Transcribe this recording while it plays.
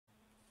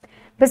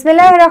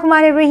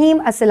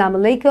Bismillahirrahmanirrahim. Assalamu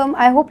alaikum.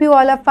 I hope you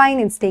all are fine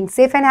and staying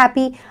safe and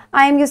happy.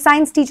 I am your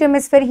science teacher,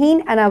 Ms.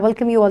 Farheen, and I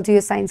welcome you all to your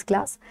science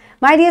class.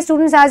 My dear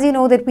students, as you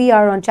know that we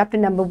are on chapter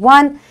number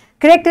 1,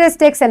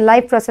 Characteristics and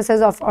Life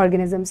Processes of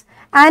Organisms.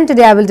 And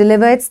today I will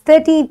deliver its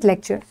 13th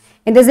lecture.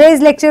 In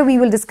today's lecture, we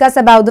will discuss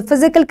about the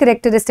physical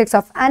characteristics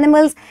of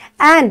animals,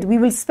 and we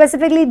will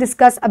specifically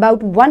discuss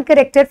about one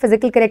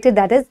physical character,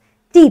 that is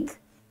teeth,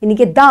 यानी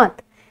कि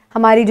दांत.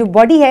 हमारी जो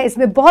body है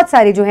इसमें बहुत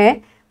सारे जो हैं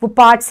वो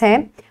पार्ट्स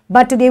हैं,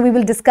 but today we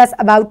will discuss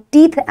about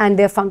teeth and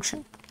their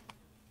function.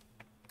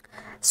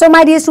 So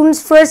my dear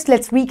students, first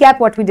let's recap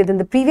what we did in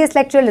the previous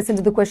lecture. Listen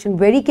to the question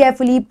very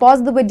carefully,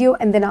 pause the video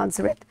and then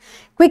answer it.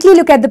 Quickly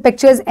look at the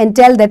pictures and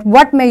tell that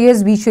what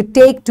measures we should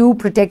take to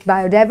protect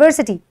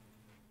biodiversity.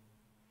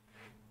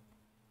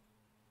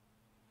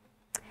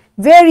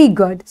 Very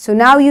good. So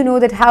now you know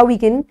that how we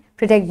can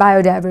protect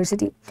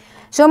biodiversity.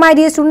 So my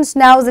dear students,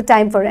 now is the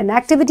time for an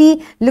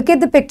activity. Look at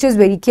the pictures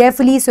very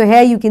carefully. So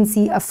here you can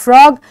see a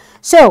frog.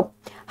 So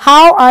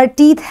how our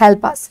teeth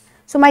help us?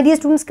 So my dear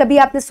students, कभी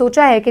आपने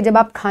सोचा है कि जब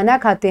आप खाना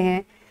खाते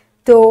हैं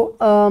तो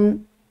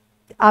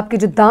आपके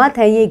जो दांत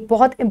हैं ये एक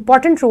बहुत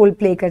important रोल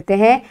प्ले करते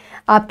हैं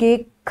आपके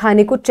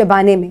खाने को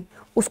चबाने में,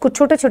 उसको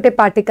छोटे छोटे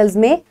पार्टिकल्स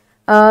में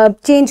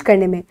चेंज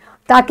करने में,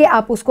 ताकि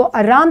आप उसको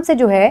आराम से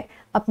जो है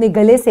अपने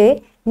गले से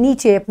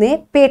नीचे अपने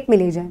पेट में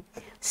ले जाएं.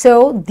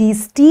 So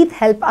these teeth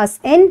help us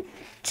in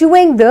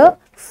chewing the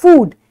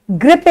food,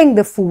 gripping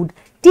the food,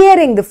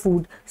 tearing the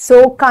food.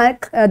 So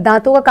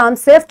दांतों का काम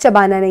सिर्फ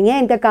चबाना नहीं है,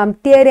 इनका काम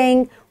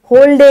tearing,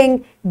 holding,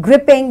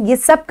 gripping, ये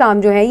सब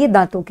काम जो है ये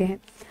दांतों के हैं.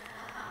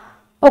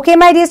 Okay,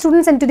 my dear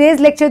students, in today's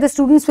lecture, the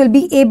students will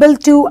be able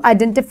to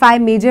identify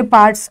major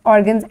parts,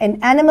 organs in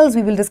animals.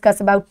 We will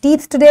discuss about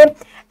teeth today,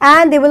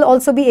 and they will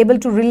also be able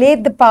to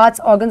relate the parts,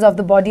 organs of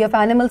the body of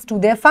animals to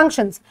their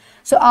functions.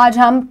 So आज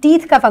हम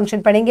teeth का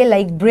function पढ़ेंगे,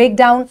 like break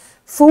down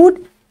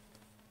food,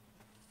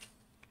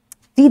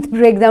 teeth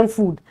break down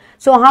food.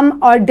 So हम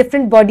और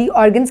different body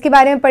organs के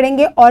बारे में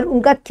पढ़ेंगे और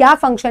उनका क्या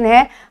function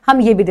है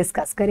हम ये भी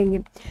discuss करेंगे.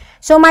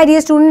 So my dear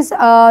students,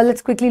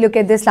 let's quickly look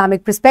at the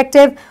Islamic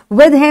perspective.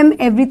 With him,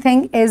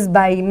 everything is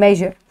by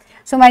measure.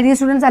 So my dear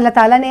students, अल्लाह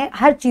ताला ने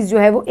हर चीज़ जो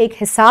है वो एक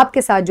हिसाब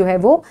के साथ जो है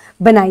वो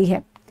बनाई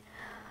है.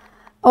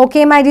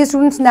 Okay, my dear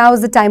students, now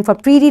is the time for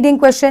pre-reading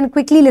question.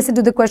 Quickly listen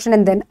to the question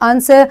and then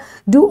answer.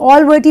 Do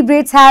all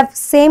vertebrates have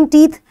same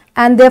teeth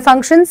and their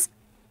functions?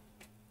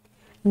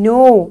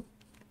 No.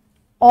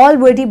 All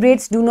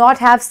vertebrates do not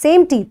have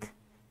same teeth.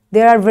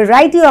 There are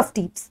variety of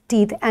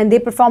teeth and they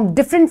perform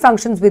different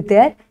functions with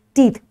their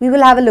teeth. We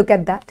will have a look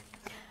at that.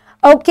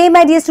 Okay,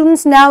 my dear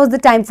students, now is the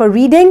time for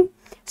reading.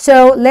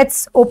 So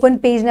let's open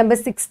page number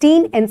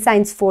 16 in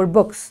Science 4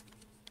 books.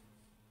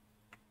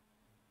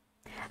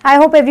 I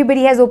hope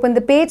everybody has opened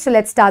the page. So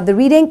let's start the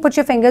reading. Put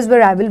your fingers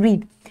where I will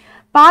read.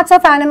 Parts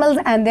of animals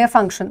and their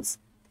functions.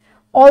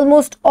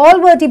 Almost all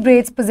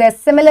vertebrates possess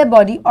similar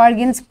body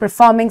organs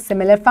performing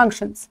similar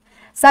functions,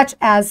 such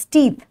as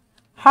teeth,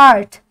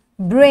 heart,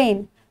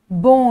 brain,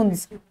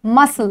 bones,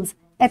 muscles,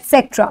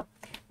 etc.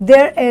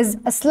 There is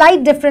a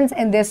slight difference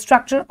in their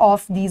structure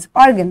of these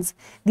organs.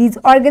 These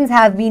organs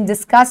have been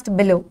discussed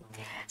below.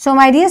 So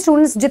my dear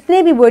students,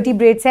 जितने भी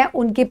vertebrates हैं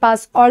उनके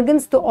पास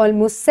organs तो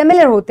almost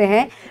similar होते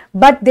हैं,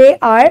 but they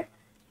are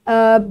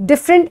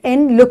different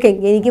in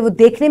looking, यानी कि वो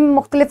देखने में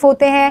मुख्तलिफ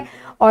होते हैं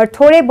और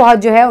थोड़े बहुत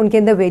जो है उनके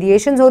अंदर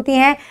variations होती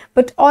हैं,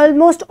 but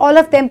almost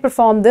all of them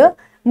perform the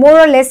more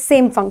or less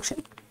same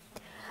function.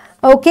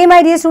 Okay,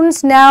 my dear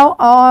students, now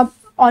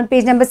on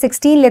page number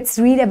 16, let's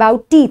read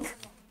about teeth.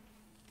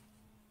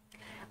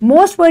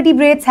 Most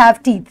vertebrates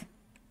have teeth.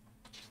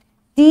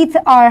 Teeth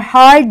are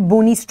hard,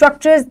 bony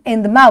structures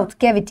in the mouth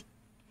cavity.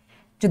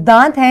 जो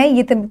दांत हैं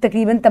ये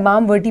तकरीबन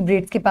तमाम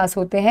vertebrates के पास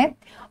होते हैं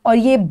और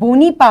ये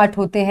bony part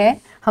होते हैं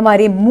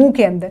हमारे मुंह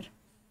के अंदर.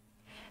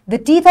 The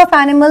teeth of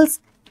animals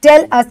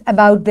tell us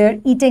about their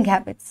eating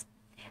habits.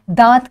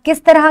 दांत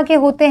किस तरह के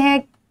होते हैं,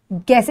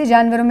 कैसे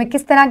जानवरों में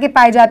किस तरह के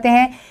पाए जाते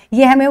हैं,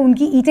 ये हमें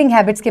उनकी eating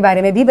habits के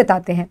बारे में भी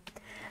बताते हैं.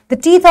 The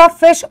teeth of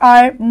fish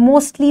are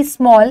mostly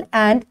small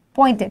and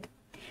pointed.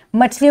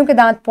 मछलियों के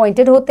दांत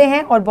pointed होते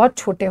हैं और बहुत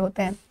छोटे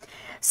होते हैं.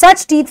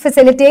 Such teeth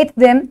facilitate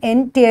them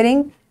in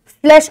tearing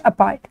flesh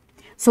apart.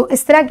 So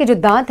इस तरह के जो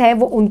दांत हैं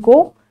वो उनको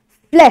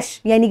flesh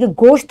यानी कि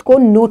गोश्त को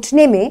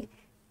नोचने में,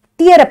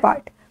 tear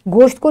apart,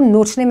 गोश्त को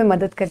नोचने में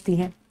मदद करती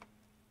हैं.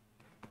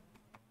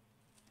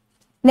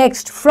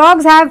 Next,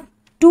 frogs have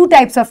two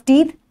types of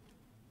teeth,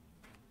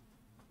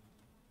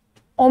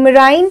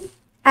 omerine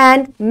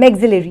and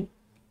maxillary.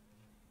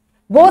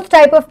 Both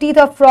type of teeth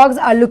of frogs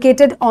are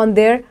located on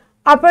their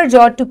upper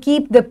jaw to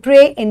keep the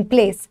prey in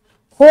place,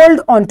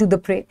 hold on to the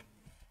prey.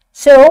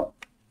 So,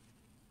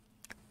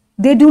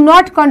 they do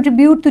not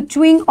contribute to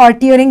chewing or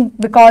tearing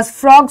because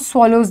frog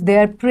swallows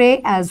their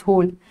prey as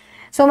whole.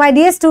 So, my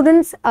dear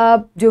students,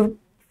 जो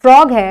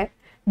frog है,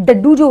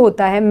 डड्डू जो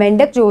होता है,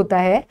 मेंढक जो होता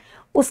है,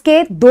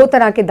 उसके दो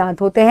तरह के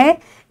दांत होते हैं,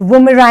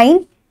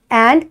 vomerine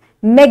and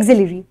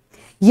maxillary.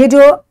 ये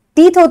जो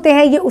टीथ होते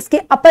हैं ये उसके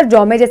अपर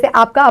जॉ में, जैसे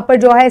आपका अपर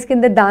जॉ है इसके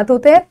अंदर दांत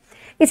होते हैं,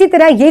 इसी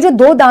तरह ये जो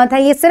दो दांत हैं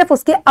ये सिर्फ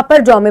उसके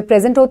अपर जॉ में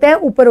प्रेजेंट होते हैं,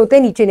 ऊपर होते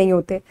हैं, नीचे नहीं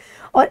होते,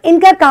 और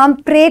इनका काम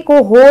प्रे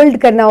को होल्ड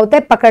करना होता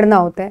है, पकड़ना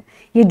होता है।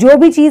 ये जो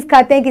भी चीज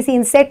खाते हैं, किसी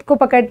इंसेक्ट को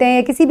पकड़ते हैं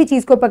या किसी भी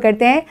चीज को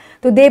पकड़ते हैं,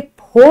 तो they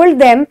hold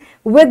them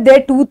with their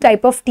to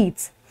type of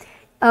teeths.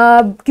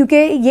 क्योंकि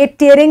ये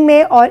टेयरिंग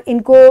में और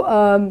इनको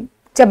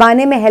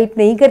चबाने में हेल्प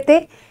नहीं करते,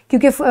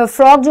 क्योंकि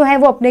फ्रॉग जो है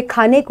वो अपने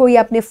खाने को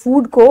या अपने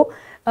फूड को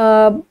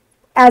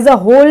एज अ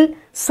होल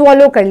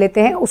स्वॉलो कर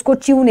लेते हैं, उसको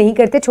च्यू नहीं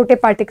करते, छोटे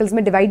पार्टिकल्स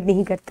में डिवाइड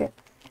नहीं करते।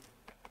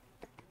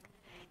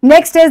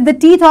 Next is the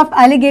teeth of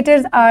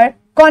alligators are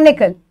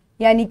conical,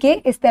 यानी कि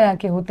इस तरह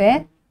के होते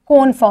हैं,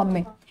 कोन फॉर्म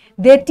में।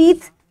 There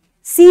teeth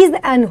seize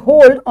and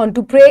hold on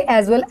to pray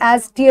as well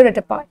as tier it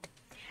apart.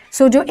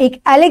 सो जो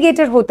एक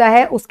एलिगेटर होता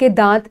है उसके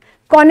दांत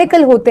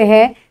कॉनिकल होते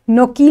हैं,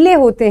 नोकीले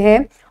होते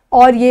हैं,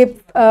 और ये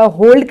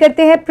होल्ड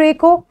करते हैं प्रे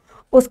को,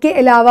 उसके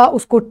अलावा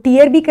उसको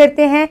टीयर भी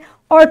करते हैं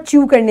और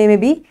च्यू करने में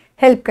भी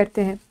हेल्प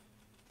करते हैं।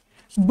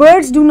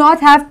 Birds do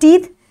not have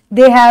teeth,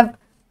 they have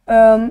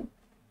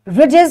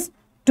ridges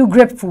to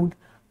grip food.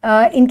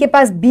 इनके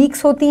पास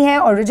beaks होती हैं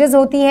और ridges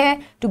होती हैं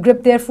to grip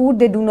their food,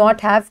 they do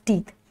not have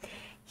teeth.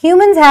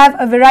 Humans have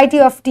a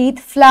variety of teeth,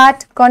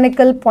 flat,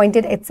 conical,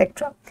 pointed,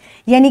 etc.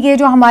 यानी कि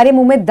जो हमारे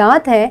मुंह में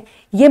दांत हैं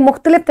ये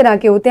मुख्तलिफ तरह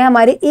के होते हैं,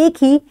 हमारे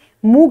एक ही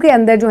मुंह के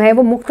अंदर जो है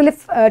वो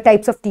मुख्तलिफ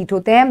टाइप्स ऑफ टीथ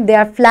होते हैं।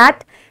 They are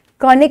flat,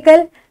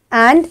 conical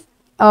and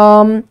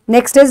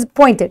next is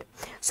pointed.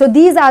 So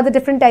these are the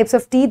different types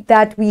of teeth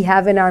that we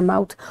have in our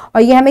mouth.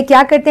 और ये हमें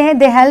क्या करते हैं?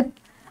 They help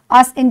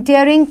us in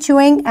tearing,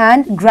 chewing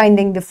and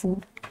grinding the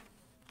food.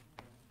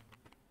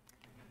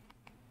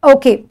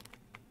 Okay.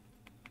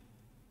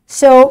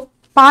 So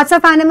parts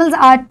of animals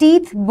are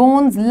teeth,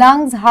 bones,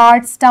 lungs,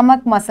 heart,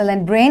 stomach, muscle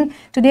and brain.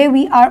 Today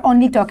we are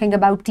only talking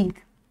about teeth.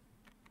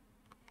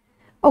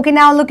 Okay,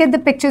 now look at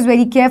the pictures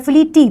very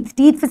carefully. Teeth.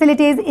 Teeth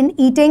facilities in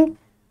eating.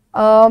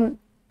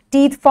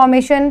 Teeth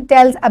formation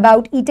tells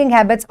about eating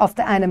habits of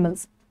the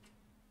animals.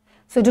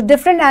 So जो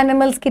different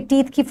animals के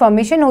teeth की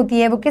formation होती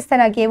है वो किस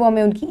तरह की है, वो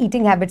हमें उनकी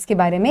eating habits के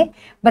बारे में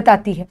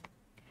बताती है।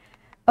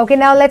 Okay,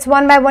 now let's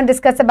one by one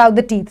discuss about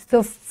the teeth.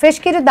 So fish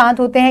के जो दांत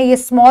होते हैं ये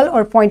small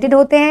और pointed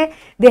होते हैं.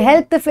 They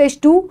help the fish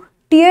to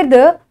tear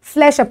the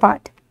flesh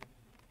apart.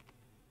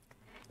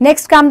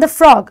 Next come the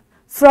frog.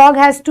 Frog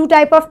has two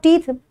type of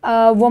teeth,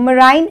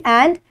 vomerine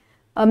and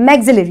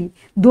maxillary.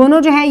 दोनों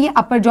जो है ये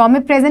upper jaw में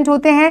present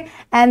होते हैं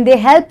and they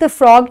help the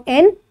frog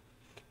in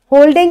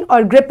holding or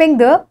gripping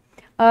the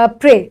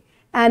prey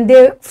and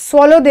they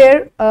swallow their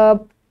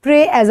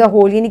prey as a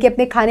whole, यानी कि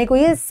अपने खाने को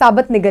ये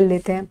साबुत निगल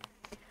लेते हैं।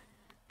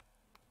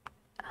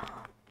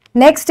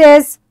 Next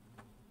is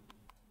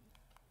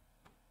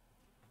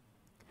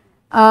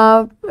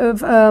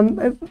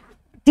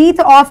teeth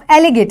of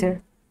alligator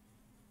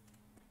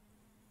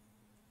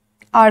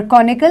are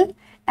conical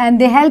and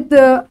they help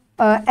the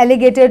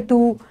alligator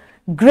to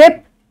grip,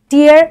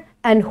 tear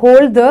and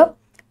hold the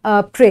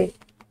prey.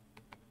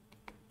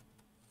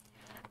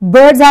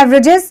 Birds have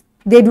ridges,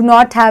 they do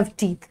not have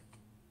teeth.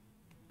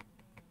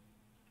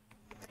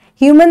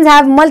 Humans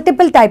have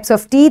multiple types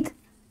of teeth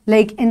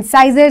like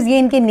incisors, ये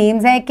इनके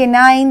names हैं,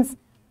 canines,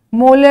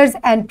 molars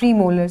and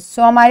premolars.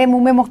 So हमारे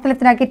मुंह में मुख्तलिफ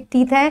तरह के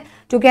teeth हैं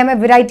जो कि हमें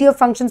variety of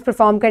functions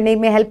perform करने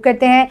में help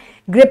करते हैं,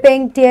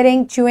 gripping,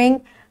 tearing, chewing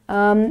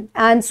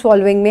and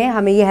swallowing में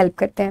हमें ये help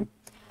करते हैं।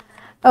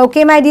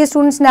 Okay, my dear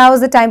students, now is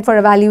the time for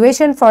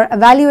evaluation. For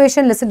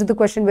evaluation, listen to the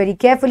question very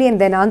carefully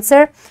and then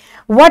answer.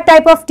 What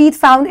type of teeth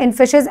found in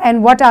fishes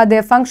and what are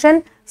their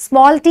function?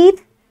 Small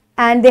teeth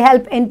and they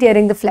help in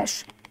tearing the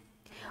flesh.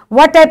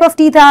 What type of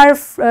teeth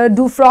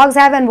do frogs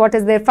have and what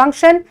is their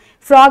function?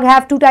 Frog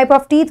have two type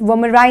of teeth,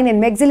 vomerine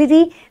and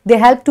maxillary. They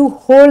help to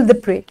hold the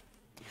prey.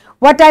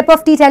 What type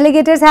of teeth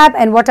alligators have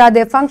and what are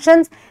their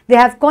functions? They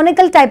have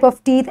conical type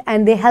of teeth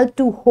and they help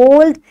to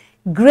hold,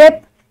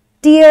 grip,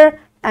 tear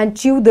and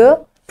chew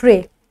the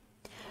prey.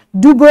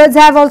 Do birds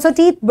have also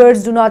teeth?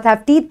 Birds do not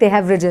have teeth, they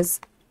have ridges.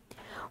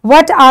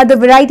 What are the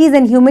varieties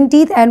in human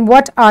teeth and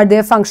what are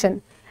their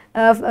function?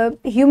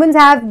 Humans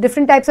have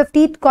different types of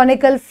teeth,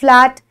 conical,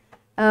 flat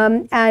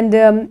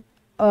and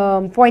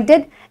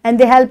pointed, and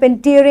they help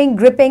in tearing,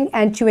 gripping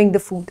and chewing the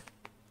food.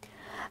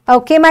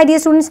 Okay, my dear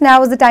students,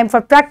 now is the time for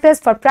practice.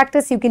 For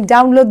practice, you can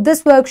download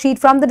this worksheet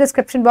from the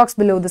description box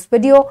below this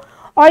video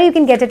or you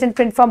can get it in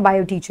print from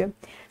Bio Teacher.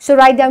 So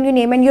write down your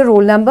name and your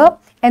roll number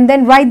and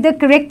then write the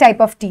correct type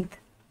of teeth.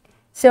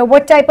 So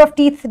what type of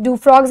teeth do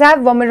frogs have?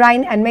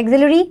 Vomerine and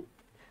maxillary.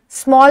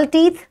 Small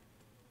teeth,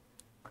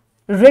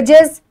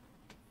 ridges,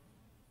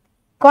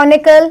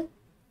 conical,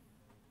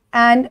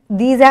 and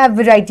these have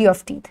variety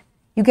of teeth.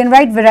 You can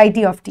write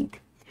variety of teeth.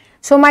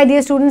 So my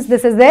dear students,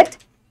 this is it.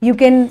 You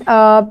can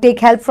take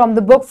help from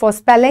the book for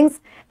spellings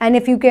and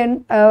if you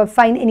can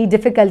find any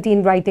difficulty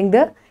in writing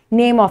the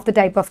name of the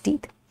type of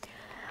teeth.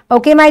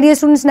 Okay, my dear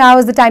students, now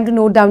is the time to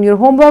note down your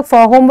homework.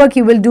 For homework,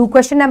 you will do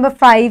question number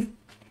 5,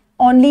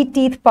 only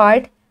teeth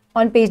part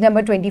on page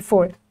number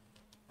 24.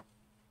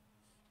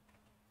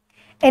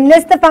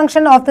 Enlist the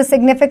function of the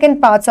significant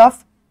parts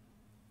of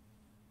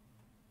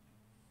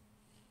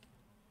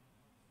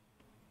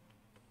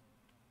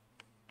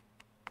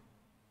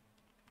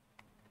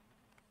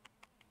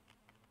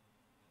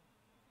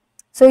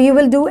So you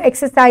will do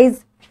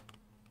exercise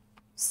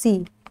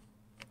C.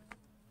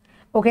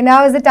 Okay,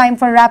 now is the time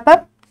for wrap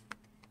up.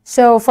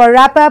 So for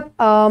wrap up,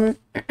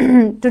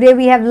 today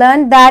we have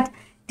learned that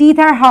teeth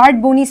are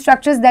hard, bony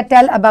structures that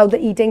tell about the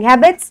eating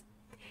habits.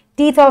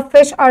 Teeth of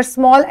fish are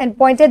small and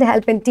pointed,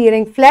 help in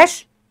tearing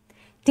flesh.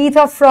 Teeth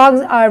of frogs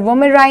are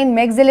vomerine,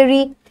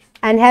 maxillary,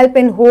 and help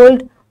in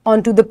hold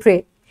onto the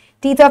prey.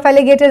 Teeth of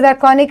alligators are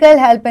conical,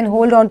 help in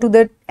hold onto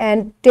the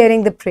and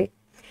tearing the prey.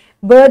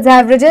 Birds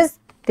have ridges,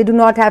 they do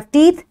not have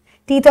teeth.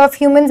 Teeth of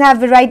humans have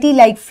variety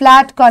like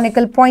flat,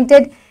 conical,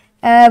 pointed,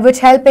 which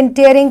help in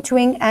tearing,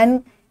 chewing,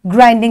 and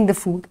grinding the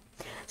food.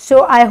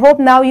 So I hope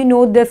now you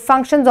know the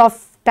functions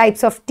of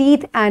types of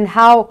teeth and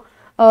how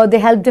they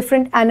help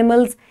different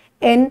animals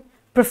in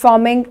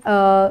performing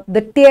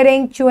the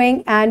tearing,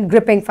 chewing, and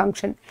gripping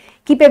function.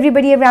 Keep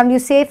everybody around you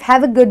safe.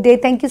 Have a good day.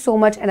 Thank you so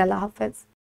much, and Allah Hafiz.